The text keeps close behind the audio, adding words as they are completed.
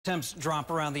Temps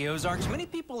drop around the Ozarks. Many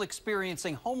people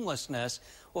experiencing homelessness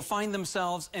will find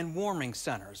themselves in warming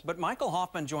centers. But Michael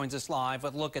Hoffman joins us live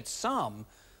with a look at some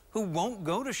who won't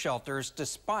go to shelters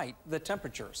despite the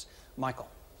temperatures. Michael.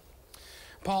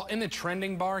 Paul, in the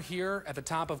trending bar here at the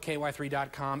top of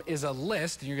ky3.com is a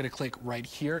list, and you're going to click right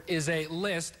here, is a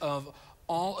list of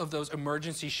all of those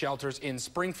emergency shelters in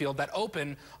Springfield that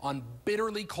open on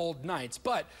bitterly cold nights.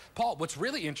 But, Paul, what's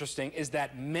really interesting is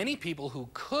that many people who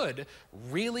could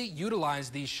really utilize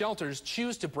these shelters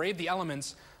choose to brave the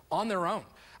elements on their own.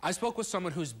 I spoke with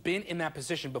someone who's been in that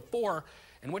position before,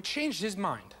 and what changed his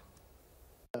mind?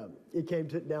 It came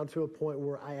down to a point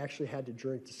where I actually had to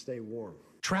drink to stay warm.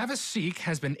 Travis Seek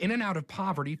has been in and out of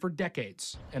poverty for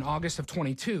decades. In August of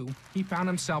 22, he found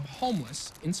himself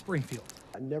homeless in Springfield.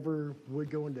 I never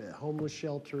would go into homeless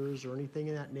shelters or anything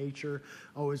of that nature.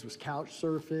 I always was couch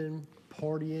surfing,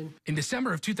 partying. In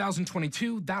December of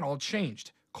 2022, that all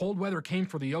changed. Cold weather came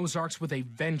for the Ozarks with a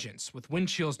vengeance, with wind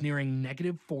chills nearing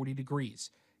negative 40 degrees.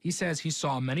 He says he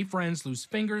saw many friends lose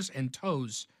fingers and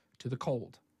toes to the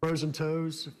cold. Frozen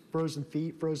toes, frozen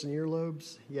feet, frozen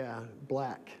earlobes, yeah,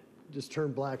 black. Just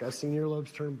turned black. I've seen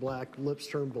earlobes turn black, lips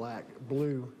turn black,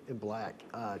 blue and black,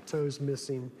 toes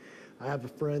missing. I have a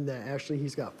friend that actually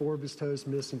he's got 4 of his toes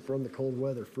missing from the cold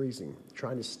weather, freezing,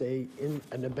 trying to stay in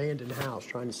an abandoned house,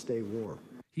 trying to stay warm.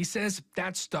 He says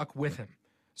that stuck with him.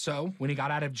 So when he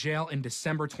got out of jail in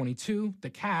December 22,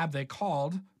 the cab they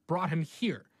called brought him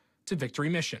here to Victory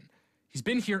Mission. He's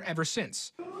been here ever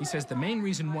since. He says the main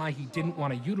reason why he didn't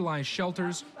want to utilize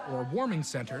shelters or warming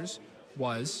centers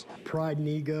was pride and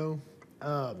ego.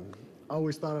 I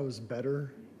always thought I was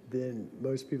better than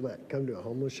most people that come to a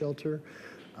homeless shelter.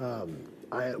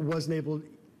 I wasn't able,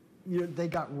 they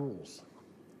got rules.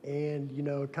 And,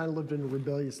 kind of lived in a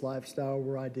rebellious lifestyle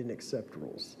where I didn't accept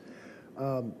rules.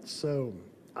 So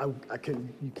I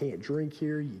couldn't, you can't drink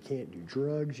here, you can't do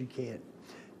drugs, you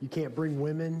can't bring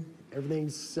women.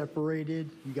 Everything's separated.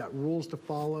 You got rules to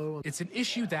follow. It's an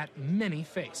issue that many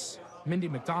face. Mindy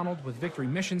McDonald with Victory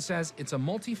Mission says it's a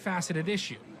multifaceted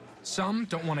issue. Some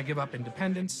don't want to give up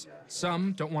independence.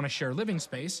 Some don't want to share living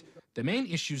space. The main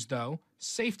issues, though,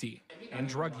 safety and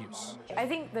drug use. I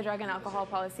think the drug and alcohol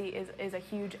policy is a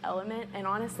huge element, and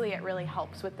honestly, it really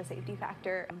helps with the safety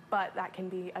factor. But that can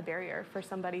be a barrier for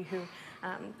somebody who,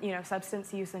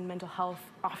 substance use and mental health,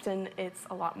 often it's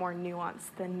a lot more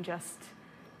nuanced than just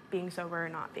being sober or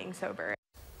not being sober.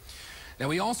 Now,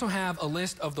 we also have a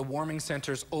list of the warming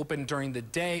centers open during the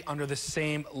day under the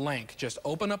same link. Just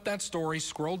open up that story,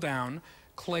 scroll down,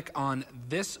 click on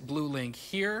this blue link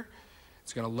here.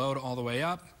 It's going to load all the way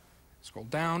up. Scroll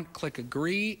down, click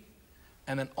agree,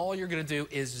 and then all you're going to do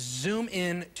is zoom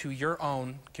in to your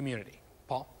own community.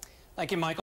 Paul? Thank you, Michael.